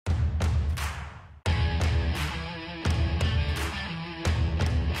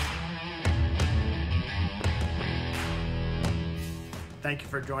Thank you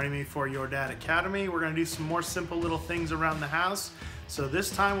for joining me for Your Dad Academy. We're going to do some more simple little things around the house. So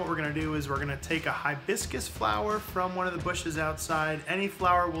this time what we're going to do is we're going to take a hibiscus flower from one of the bushes outside. Any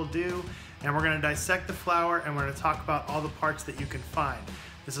flower will do. And we're going to dissect the flower and we're going to talk about all the parts that you can find.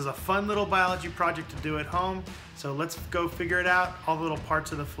 This is a fun little biology project to do at home. So let's go figure it out, all the little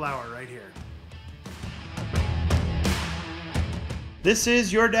parts of the flower right here. This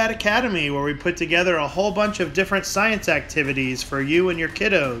is Your Dad Academy, where we put together a whole bunch of different science activities for you and your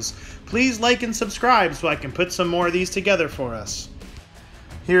kiddos. Please like and subscribe so I can put some more of these together for us.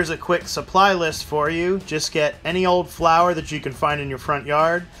 Here's a quick supply list for you. Just get any old flower that you can find in your front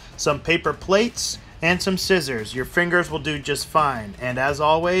yard, some paper plates, and some scissors. Your fingers will do just fine. And as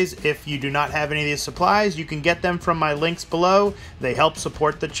always, if you do not have any of these supplies, you can get them from my links below. They help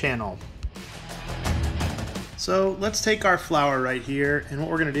support the channel. So let's take our flower right here, and what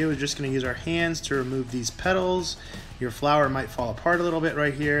we're going to do is just going to use our hands to remove these petals. Your flower might fall apart a little bit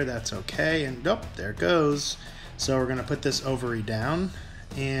right here. That's okay. And nope, there it goes. So we're going to put this ovary down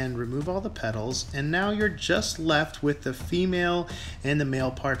and remove all the petals, and now you're just left with the female and the male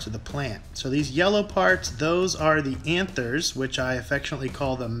parts of the plant. So these yellow parts, those are the anthers, which I affectionately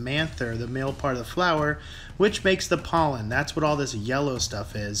call the manther, the male part of the flower, which makes the pollen. That's what all this yellow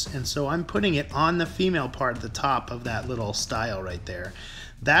stuff is. And so I'm putting it on the female part at the top of that little style right there.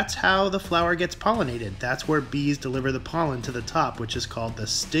 That's how the flower gets pollinated. That's where bees deliver the pollen to the top, which is called the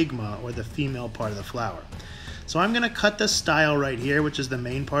stigma, or the female part of the flower. So I'm going to cut the style right here, which is the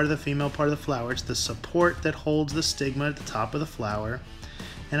main part of the female part of the flower. It's the support that holds the stigma at the top of the flower.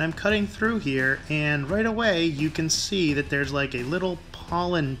 And I'm cutting through here, and right away you can see that there's like a little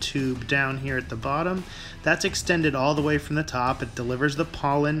pollen tube down here at the bottom. That's extended all the way from the top. It delivers the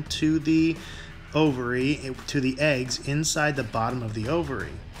pollen to the ovary, to the eggs inside the bottom of the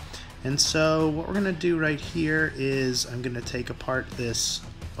ovary. And so what we're going to do right here is I'm going to take apart this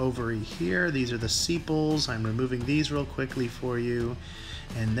ovary here. These are the sepals. I'm removing these real quickly for you,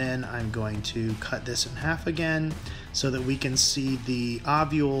 and then I'm going to cut this in half again so that we can see the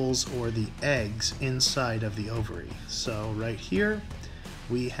ovules, or the eggs, inside of the ovary. So right here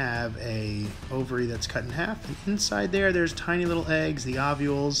we have a ovary that's cut in half, and inside there's tiny little eggs, the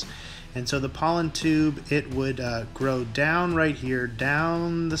ovules. And so the pollen tube, it would grow down right here,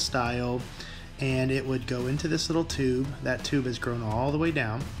 down the style, and it would go into this little tube. That tube has grown all the way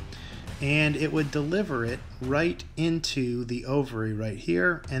down, and it would deliver it right into the ovary right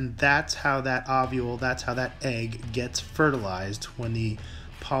here, and that's how that ovule, that's how that egg gets fertilized, when the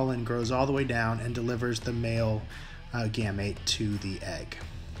pollen grows all the way down and delivers the male gamete to the egg.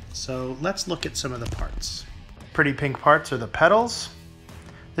 So let's look at some of the parts. Pretty pink parts are the petals.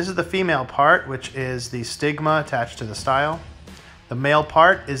 This is the female part, which is the stigma attached to the style. The male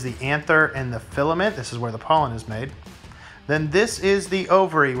part is the anther and the filament. This is where the pollen is made. Then this is the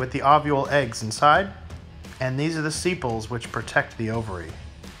ovary with the ovule eggs inside. And these are the sepals, which protect the ovary.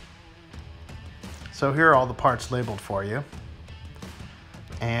 So here are all the parts labeled for you.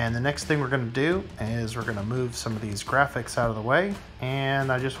 And the next thing we're going to do is we're going to move some of these graphics out of the way.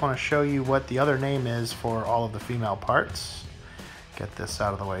 And I just want to show you what the other name is for all of the female parts. Get this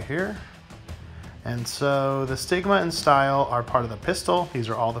out of the way here. And so the stigma and style are part of the pistil. These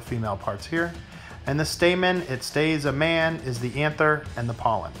are all the female parts here. And the stamen, it stays a man, is the anther and the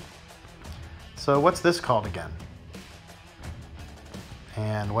pollen. So what's this called again?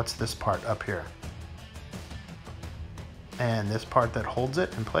 And what's this part up here? And this part that holds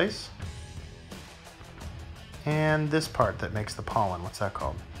it in place? And this part that makes the pollen, what's that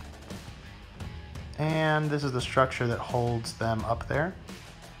called? And this is the structure that holds them up there.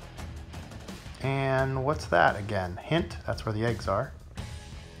 And what's that again? Hint, that's where the eggs are.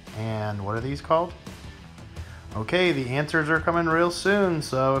 And what are these called? Okay, the answers are coming real soon,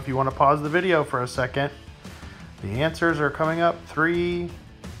 so if you want to pause the video for a second, the answers are coming up. 3,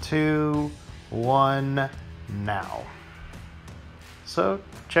 2, 1, now. So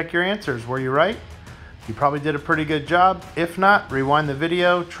check your answers. Were you right? You probably did a pretty good job. If not, rewind the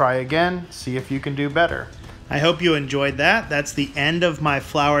video, try again, see if you can do better. I hope you enjoyed that. That's the end of my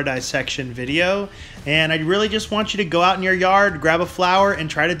flower dissection video. And I really just want you to go out in your yard, grab a flower, and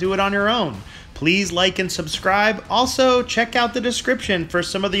try to do it on your own. Please like and subscribe. Also, check out the description for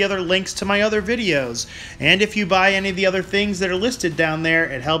some of the other links to my other videos. And if you buy any of the other things that are listed down there,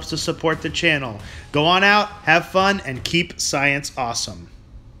 it helps to support the channel. Go on out, have fun, and keep science awesome.